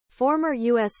Former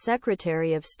U.S.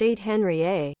 Secretary of State Henry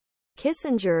A.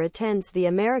 Kissinger attends the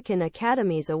American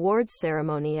Academy's awards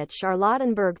ceremony at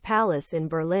Charlottenburg Palace in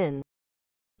Berlin,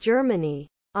 Germany,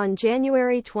 on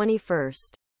January 21,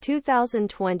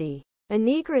 2020.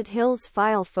 Annegret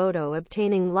HilseFile photo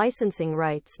obtaining licensing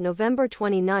rights November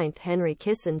 29. Henry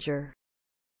Kissinger,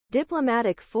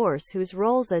 diplomatic force whose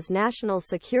roles as National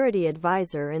Security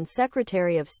Advisor and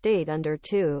Secretary of State under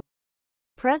two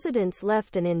presidents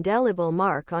left an indelible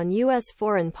mark on U.S.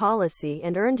 foreign policy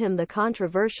and earned him the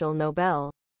controversial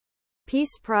Nobel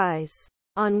Peace Prize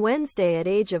on Wednesday at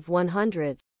age of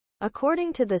 100.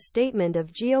 According to the statement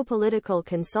of geopolitical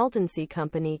consultancy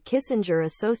company Kissinger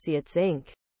Associates Inc.,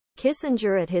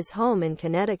 Kissinger at his home in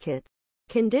Connecticut.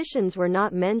 Conditions were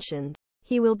not mentioned.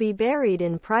 He will be buried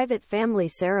in private family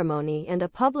ceremony and a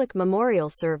public memorial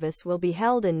service will be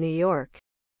held in New York.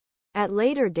 At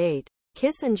later date,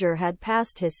 Kissinger had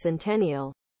passed his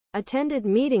centennial, attended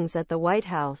meetings at the White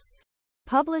House,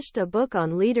 published a book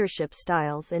on leadership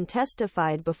styles and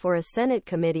testified before a Senate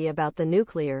committee about the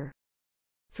nuclear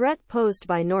threat posed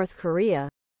by North Korea.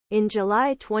 In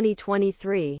July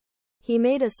 2023, he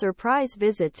made a surprise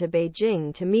visit to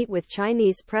Beijing to meet with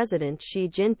Chinese President Xi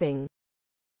Jinping.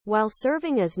 While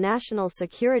serving as National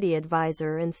Security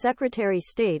Advisor and Secretary of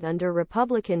State under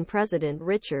Republican President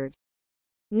Richard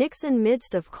Nixon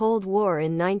midst of Cold War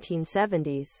in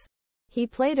 1970s, he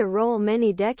played a role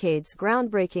many decades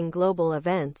groundbreaking global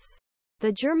events.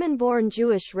 The German-born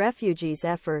Jewish refugees'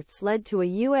 efforts led to a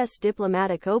U.S.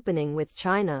 diplomatic opening with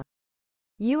China.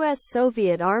 U.S.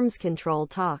 Soviet arms control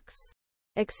talks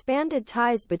expanded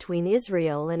ties between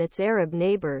Israel and its Arab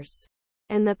neighbors,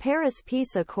 and the Paris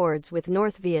Peace Accords with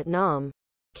North Vietnam.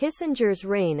 Kissinger's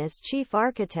reign as chief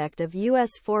architect of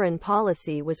U.S. foreign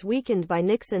policy was weakened by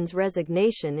Nixon's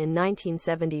resignation in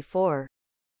 1974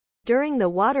 during the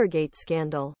Watergate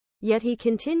scandal. Yet he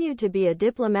continued to be a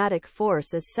diplomatic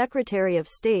force as Secretary of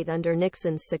State under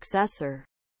Nixon's successor,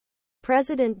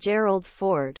 President Gerald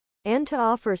Ford, and to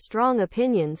offer strong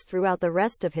opinions throughout the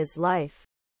rest of his life.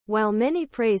 While many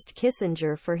praised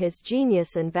Kissinger for his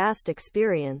genius and vast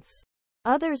experience,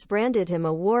 others branded him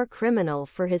a war criminal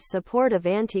for his support of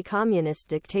anti-communist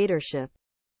dictatorship,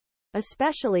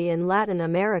 especially in Latin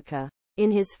America. In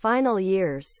his final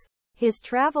years, his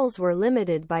travels were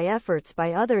limited by efforts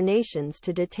by other nations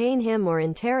to detain him or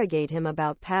interrogate him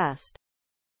about past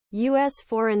U.S.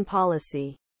 foreign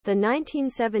policy. The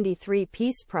 1973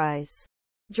 Peace Prize,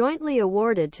 jointly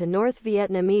awarded to North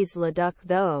Vietnamese Le Duc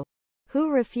Tho,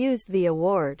 who refused the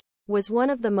award, was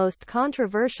one of the most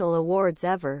controversial awards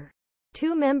ever.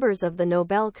 Two members of the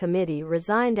Nobel Committee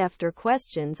resigned after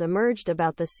questions emerged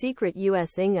about the secret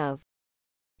U.S. ing of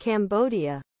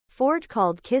Cambodia. Ford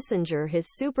called Kissinger his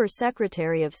super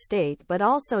secretary of state but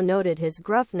also noted his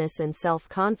gruffness and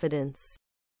self-confidence.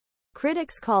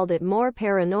 Critics called it more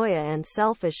paranoia and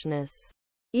selfishness.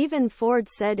 Even Ford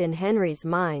said in Henry's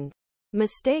mind,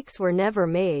 "Mistakes were never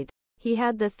made. He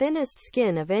had the thinnest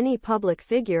skin of any public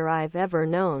figure I've ever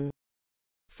known."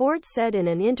 Ford said in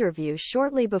an interview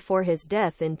shortly before his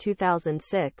death in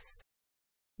 2006.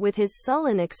 With his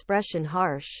sullen expression,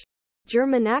 harsh,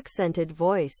 German-accented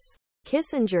voice,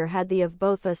 Kissinger had the of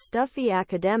both a stuffy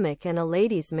academic and a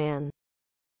ladies' man.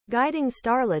 Guiding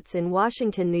starlets in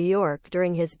Washington, New York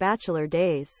during his bachelor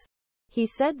days, he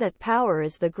said that power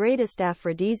is the greatest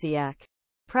aphrodisiac.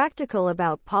 Practical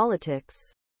about politics,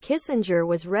 Kissinger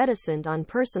was reticent on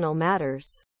personal matters,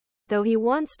 though he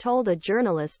once told a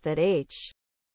journalist that H.